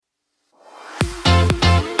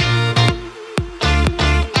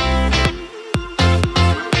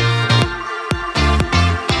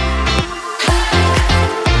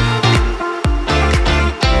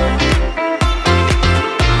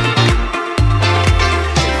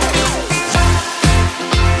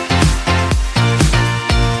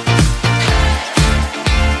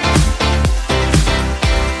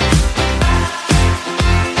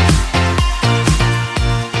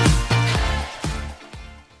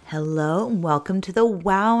Hello and welcome to the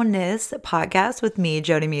Wowness podcast with me,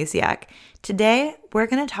 Jody Misiak. Today, we're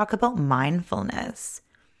going to talk about mindfulness.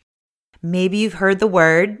 Maybe you've heard the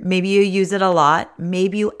word, maybe you use it a lot,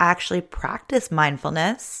 maybe you actually practice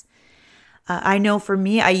mindfulness. I know for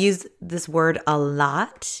me, I use this word a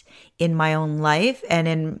lot in my own life and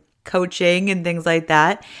in coaching and things like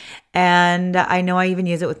that. And I know I even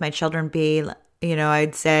use it with my children.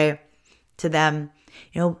 I'd say to them,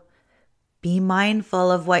 be mindful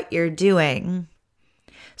of what you're doing.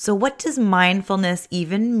 So what does mindfulness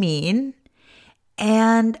even mean?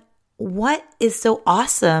 And what is so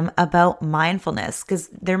awesome about mindfulness? Because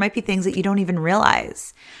there might be things that you don't even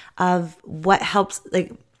realize of what helps,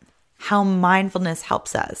 like how mindfulness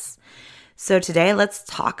helps us. So today, let's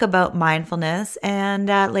talk about mindfulness. And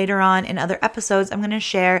later on in other episodes, I'm going to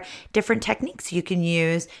share different techniques you can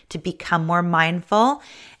use to become more mindful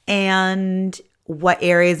and what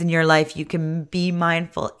areas in your life you can be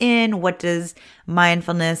mindful in. What does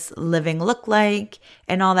mindfulness living look like?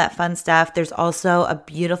 And all that fun stuff. There's also a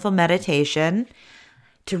beautiful meditation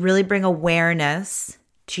to really bring awareness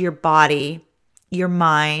to your body, your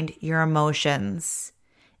mind, your emotions.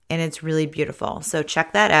 And it's really beautiful. So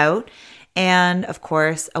check that out. And of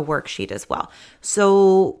course, a worksheet as well.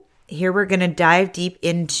 So here we're going to dive deep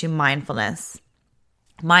into mindfulness.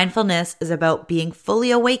 Mindfulness is about being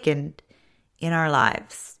fully awakened in our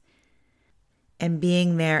lives and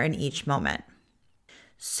being there in each moment.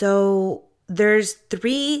 So there's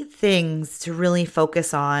 3 things to really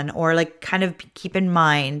focus on or kind of keep in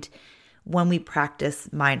mind when we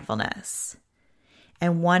practice mindfulness.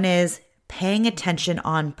 And one is paying attention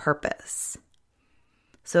on purpose.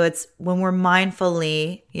 So it's when we're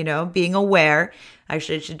mindfully, being aware.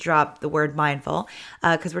 Actually, I should drop the word mindful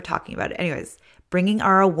because we're talking about it. Anyways, bringing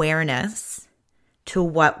our awareness to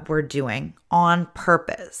what we're doing on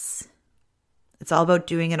purpose. It's all about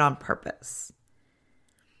doing it on purpose.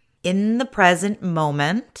 In the present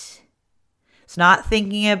moment. It's not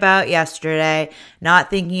thinking about yesterday,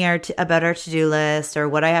 not thinking about our to-do list or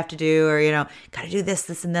what I have to do or, got to do this,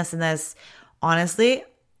 and this, and this. Honestly,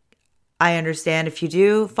 I understand if you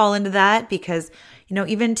do fall into that because,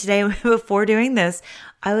 even today before doing this,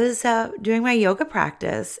 I was doing my yoga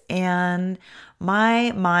practice and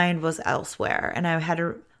my mind was elsewhere and I had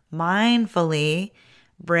to mindfully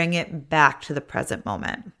bring it back to the present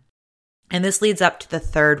moment. And this leads up to the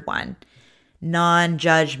third one,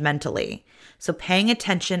 non-judgmentally. So paying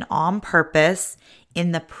attention on purpose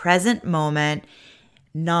in the present moment,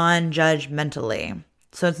 non-judgmentally.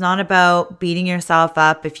 So it's not about beating yourself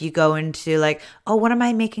up if you go into what am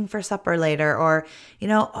I making for supper later? Or,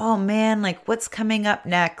 oh man, what's coming up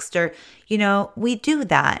next? Or, we do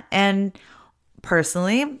that. And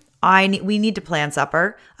personally, we need to plan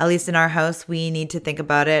supper. At least in our house, we need to think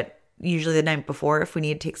about it usually the night before if we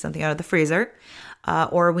need to take something out of the freezer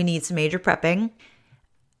or we need some major prepping.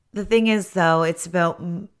 The thing is, though, it's about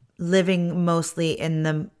living mostly in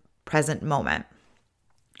the present moment.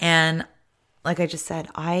 And like I just said,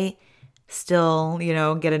 I still,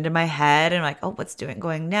 get into my head and what's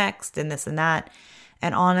going next and this and that.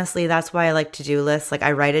 And honestly, that's why I like to-do lists.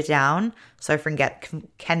 I write it down so I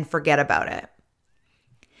can forget about it.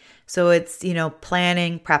 So it's,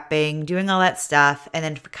 planning, prepping, doing all that stuff, and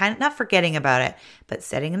then kind of not forgetting about it, but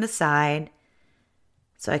setting it aside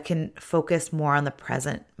so I can focus more on the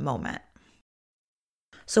present moment.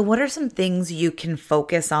 So what are some things you can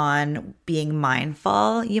focus on being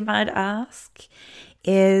mindful, you might ask,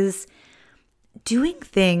 is doing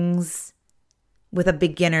things with a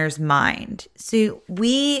beginner's mind. So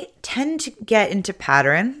we tend to get into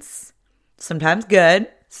patterns, sometimes good,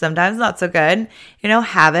 sometimes not so good,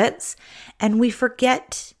 habits, and we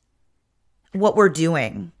forget what we're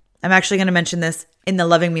doing. I'm actually going to mention this in the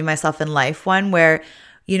Loving Me, Myself, and Life one where,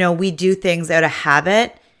 we do things out of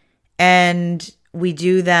habit and we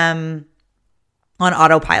do them on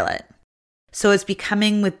autopilot. So it's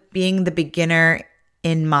becoming with being the beginner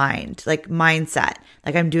in mind, mindset.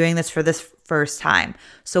 I'm doing this for this first time.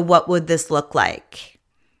 So what would this look like?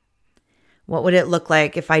 What would it look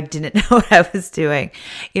like if I didn't know what I was doing?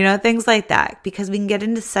 Things like that, because we can get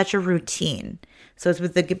into such a routine. So it's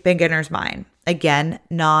with the beginner's mind. Again,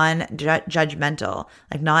 non-judgmental,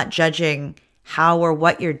 not judging how or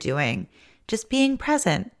what you're doing, just being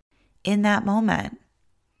present in that moment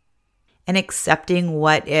and accepting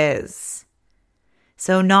what is.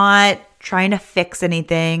 So not trying to fix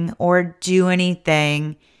anything or do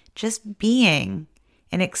anything, just being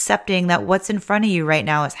and accepting that what's in front of you right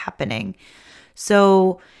now is happening.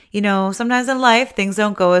 So, sometimes in life, things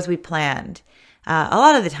don't go as we planned. A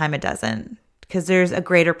lot of the time it doesn't because there's a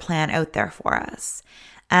greater plan out there for us.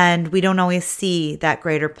 and we don't always see that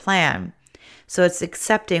greater plan. So it's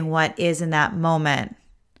accepting what is in that moment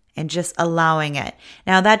and just allowing it.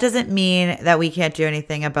 Now, that doesn't mean that we can't do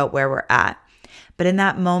anything about where we're at. But in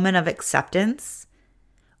that moment of acceptance,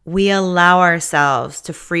 we allow ourselves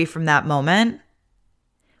to free from that moment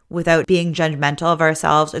without being judgmental of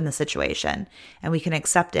ourselves in the situation. And we can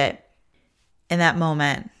accept it in that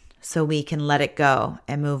moment so we can let it go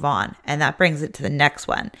and move on. And that brings it to the next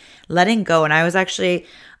one, letting go. And I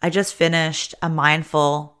just finished a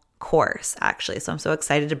mindful course, actually. So I'm so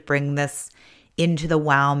excited to bring this into the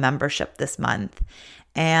WOW membership this month.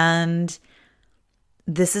 And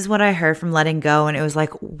this is what I heard from letting go. And it was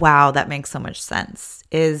like, wow, that makes so much sense.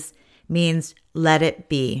 Means let it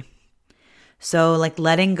be. So like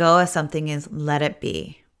letting go of something is let it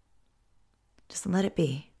be. Just let it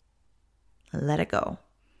be. Let it go.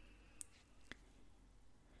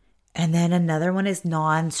 And then another one is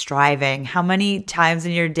non-striving. How many times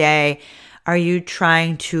in your day are you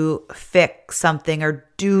trying to fix something or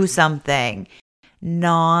do something?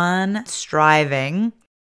 Non-striving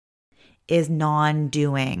is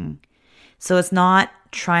non-doing. So it's not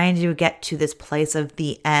trying to get to this place of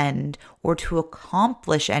the end or to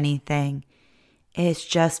accomplish anything. It's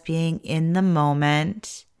just being in the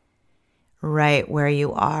moment, right where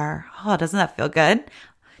you are. Oh, doesn't that feel good?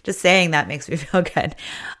 Just saying that makes me feel good.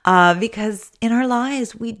 Because in our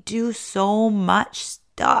lives, we do so much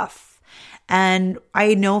stuff. And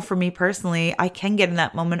I know for me personally, I can get in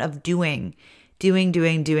that moment of doing.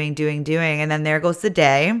 And then there goes the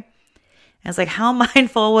day. And it's like, how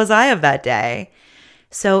mindful was I of that day?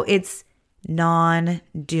 So it's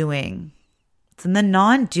non-doing. It's in the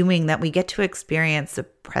non-doing that we get to experience the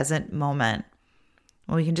present moment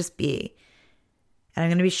when we can just be. And I'm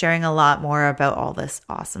going to be sharing a lot more about all this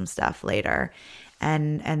awesome stuff later.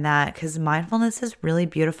 And that, because mindfulness is really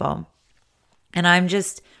beautiful. And I'm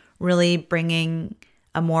just really bringing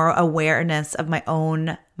a more awareness of my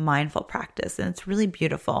own mindful practice. And it's really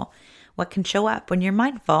beautiful what can show up when you're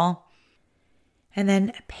mindful. And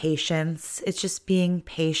then patience. It's just being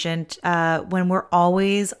patient when we're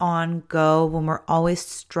always on go, when we're always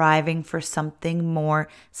striving for something more,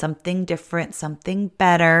 something different, something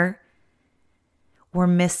better. We're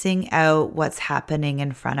missing out what's happening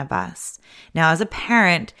in front of us. Now, as a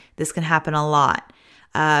parent, this can happen a lot.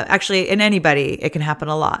 Actually, in anybody, it can happen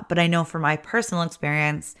a lot. But I know from my personal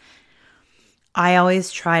experience, I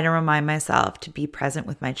always try to remind myself to be present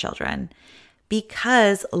with my children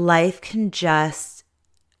because life can just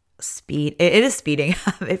speed. It is speeding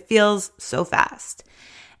up. It feels so fast.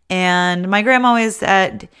 And my grandma always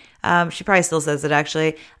said, she probably still says it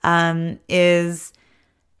actually, is,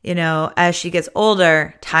 you know, as she gets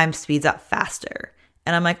older, time speeds up faster.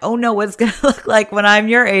 And I'm like, oh no, what's going to look like when I'm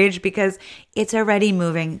your age? Because it's already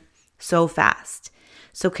moving so fast.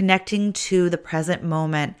 So connecting to the present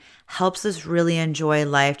moment helps us really enjoy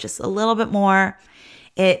life just a little bit more.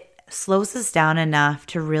 It slows us down enough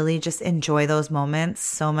to really just enjoy those moments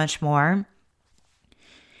so much more.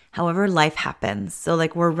 However, life happens. So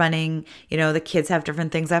like we're running, you know, the kids have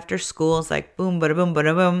different things after school. It's like boom, bada boom,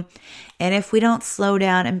 bada boom. And if we don't slow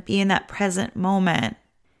down and be in that present moment,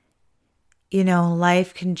 you know,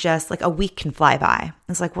 life can just like a week can fly by.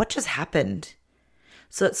 It's like, what just happened?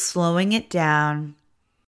 So it's slowing it down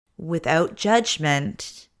without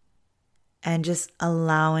judgment and just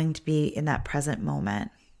allowing to be in that present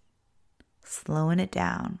moment. Slowing it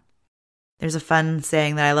down. There's a fun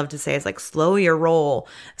saying that I love to say. It's like, slow your roll.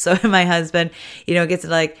 So my husband, you know, gets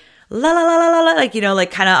like, la, la, la, la, la, la, like, you know,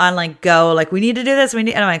 like kind of on like go, like we need to do this. And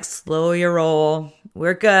I'm like, slow your roll.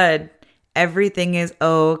 We're good. Everything is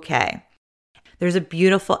okay. There's a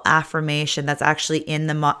beautiful affirmation that's actually in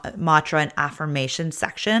the mantra and affirmation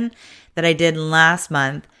section that I did last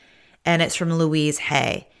month. And it's from Louise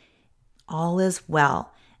Hay. All is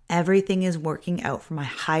well. Everything is working out for my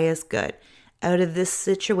highest good. Out of this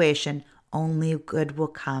situation, only good will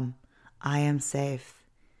come. I am safe.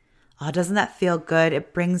 Oh, doesn't that feel good?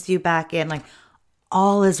 It brings you back in like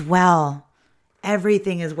all is well.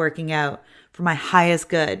 Everything is working out for my highest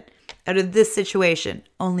good. Out of this situation,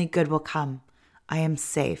 only good will come. I am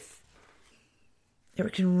safe.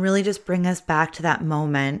 It can really just bring us back to that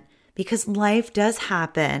moment because life does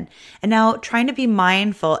happen. And now trying to be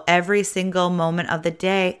mindful every single moment of the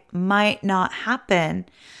day might not happen.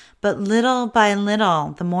 But little by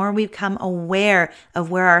little, the more we become aware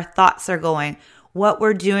of where our thoughts are going, what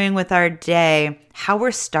we're doing with our day, how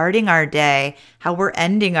we're starting our day, how we're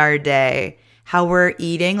ending our day, how we're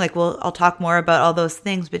eating, like I'll talk more about all those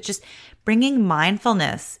things, but just bringing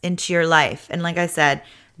mindfulness into your life. And like I said,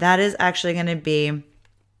 that is actually going to be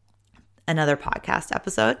another podcast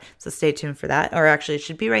episode. So stay tuned for that. Or actually, it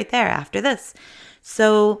should be right there after this.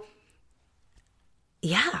 So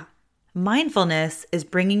yeah, mindfulness is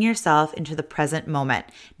bringing yourself into the present moment.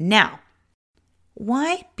 Now,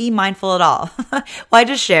 why be mindful at all? Well, I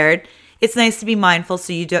just shared. It's nice to be mindful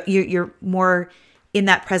so you're more in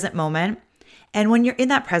that present moment. And when you're in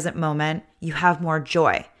that present moment, you have more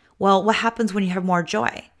joy. Well, what happens when you have more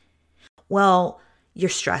joy? Well, your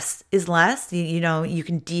stress is less. You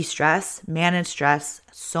can de-stress, manage stress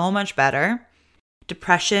so much better.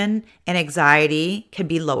 Depression and anxiety can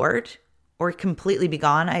be lowered or completely be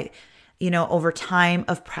gone. Over time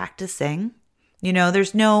of practicing,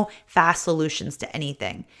 there's no fast solutions to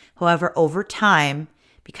anything. However, over time,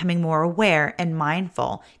 becoming more aware and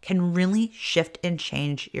mindful can really shift and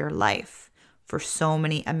change your life for so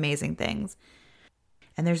many amazing things.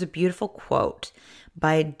 And there's a beautiful quote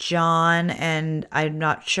by John, and I'm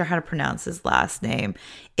not sure how to pronounce his last name.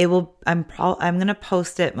 I'm going to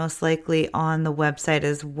post it most likely on the website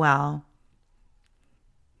as well.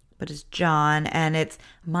 But it's John, and it's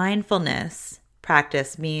mindfulness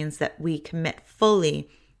practice means that we commit fully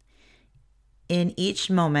in each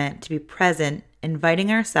moment to be present,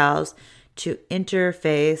 inviting ourselves to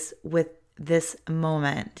interface with this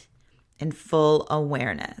moment in full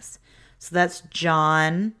awareness. So that's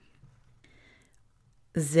John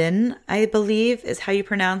Zinn, I believe is how you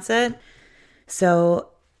pronounce it. So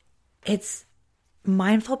it's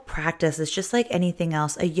mindful practice. It's just like anything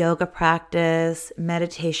else, a yoga practice,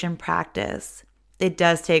 meditation practice. It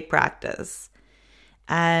does take practice.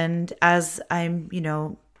 And as I'm,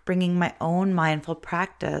 bringing my own mindful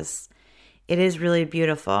practice, it is really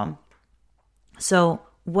beautiful. So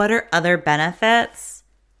what are other benefits?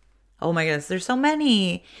 Oh my goodness, there's so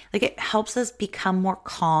many. Like, it helps us become more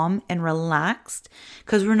calm and relaxed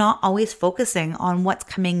because we're not always focusing on what's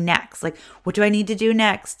coming next. Like, what do I need to do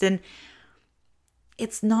next? And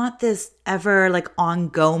it's not this ever like on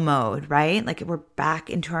go mode, right? Like, we're back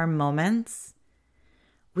into our moments.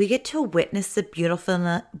 We get to witness the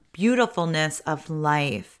beautifulness of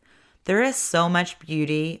life. There is so much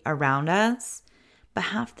beauty around us, but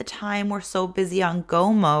half the time we're so busy on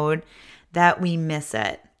go mode that we miss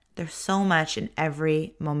it. There's so much in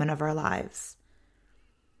every moment of our lives.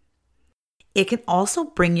 It can also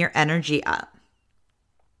bring your energy up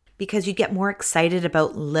because you get more excited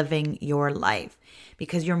about living your life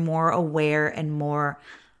because you're more aware and more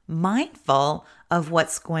mindful of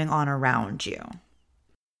what's going on around you.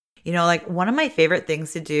 Like, one of my favorite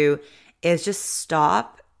things to do is just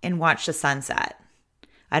stop and watch the sunset.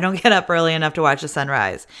 I don't get up early enough to watch the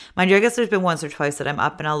sunrise. Mind you, I guess there's been once or twice that I'm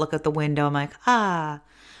up and I'll look at the window. I'm like,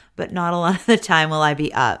 but not a lot of the time will I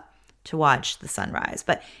be up to watch the sunrise.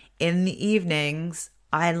 But in the evenings,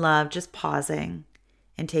 I love just pausing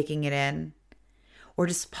and taking it in, or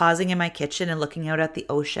just pausing in my kitchen and looking out at the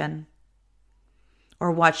ocean,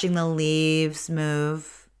 or watching the leaves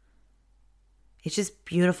move. It's just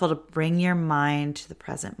beautiful to bring your mind to the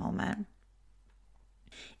present moment.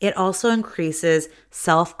 It also increases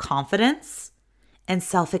self-confidence and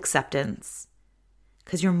self-acceptance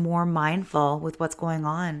because you're more mindful with what's going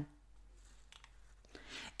on.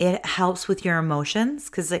 It helps with your emotions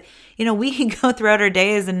because, we can go throughout our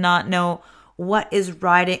days and not know what is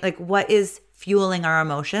fueling our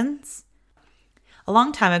emotions. A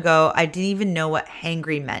long time ago, I didn't even know what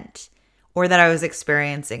hangry meant or that I was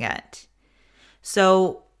experiencing it.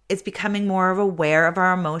 So it's becoming more aware of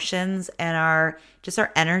our emotions and our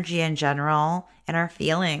energy in general and our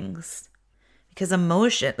feelings. Because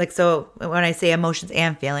emotion, so when I say emotions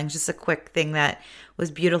and feelings, just a quick thing that was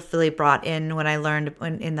beautifully brought in when I learned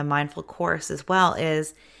in the mindful course as well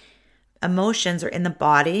is emotions are in the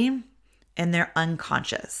body and they're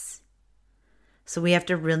unconscious. So we have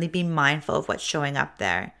to really be mindful of what's showing up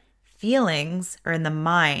there. Feelings are in the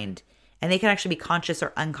mind and they can actually be conscious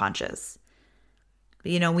or unconscious.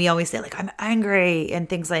 We always say I'm angry and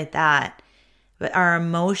things like that, but our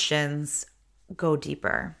emotions go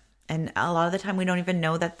deeper. And a lot of the time we don't even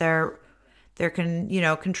know that they're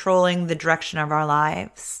controlling the direction of our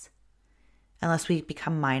lives unless we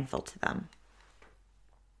become mindful to them.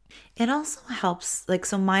 It also helps,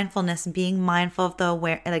 so mindfulness, being mindful of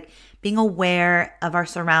being aware of our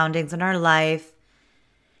surroundings and our life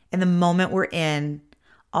and the moment we're in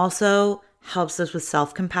also helps us with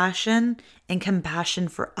self-compassion and compassion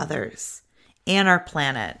for others and our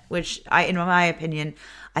planet, which in my opinion,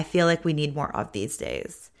 I feel like we need more of these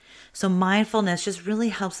days. So mindfulness just really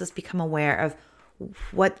helps us become aware of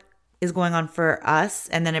what is going on for us.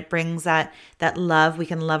 And then it brings that love. We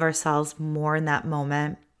can love ourselves more in that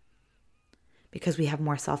moment because we have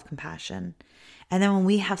more self-compassion. And then when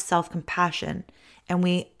we have self-compassion and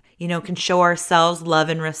we, can show ourselves love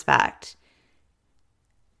and respect.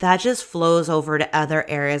 That just flows over to other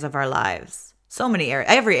areas of our lives. So many areas,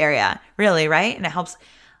 every area, really, right? And it helps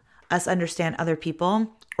us understand other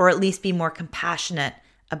people, or at least be more compassionate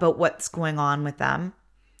about what's going on with them.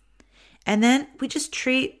 And then we just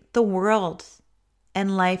treat the world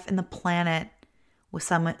and life and the planet with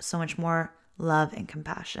so much more love and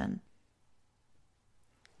compassion.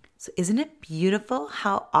 So isn't it beautiful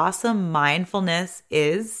how awesome mindfulness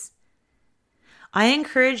is? I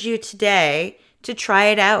encourage you today to try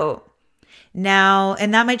it out. Now,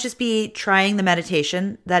 and that might just be trying the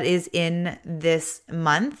meditation that is in this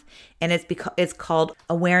month, and it's called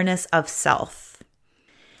Awareness of Self.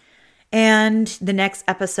 And the next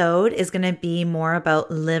episode is going to be more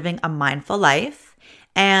about living a mindful life,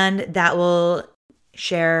 and that will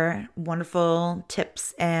share wonderful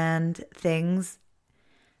tips and things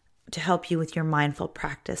to help you with your mindful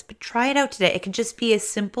practice. But try it out today. It can just be as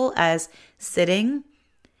simple as sitting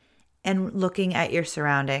and looking at your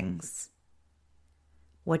surroundings.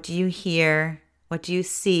 What do you hear? What do you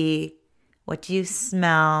see? What do you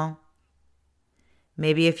smell?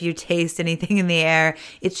 Maybe if you taste anything in the air,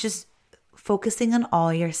 it's just focusing on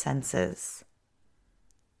all your senses.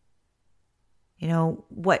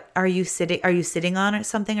 What are you sitting? Are you sitting on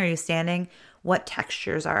something? Are you standing? What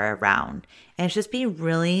textures are around? And it's just be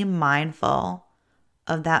really mindful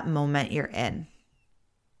of that moment you're in.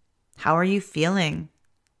 How are you feeling?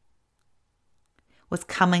 What's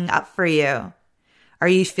coming up for you? Are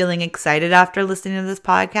you feeling excited after listening to this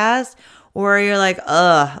podcast? Or you're like,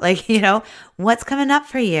 what's coming up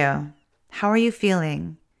for you? How are you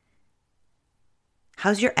feeling?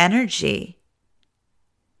 How's your energy?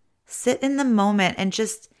 Sit in the moment and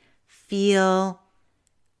just feel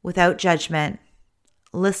without judgment.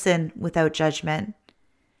 Listen without judgment.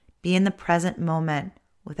 Be in the present moment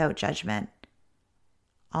without judgment.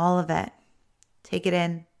 All of it. Take it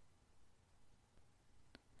in.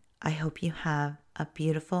 I hope you have a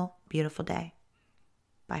beautiful, beautiful day.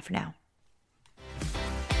 Bye for now.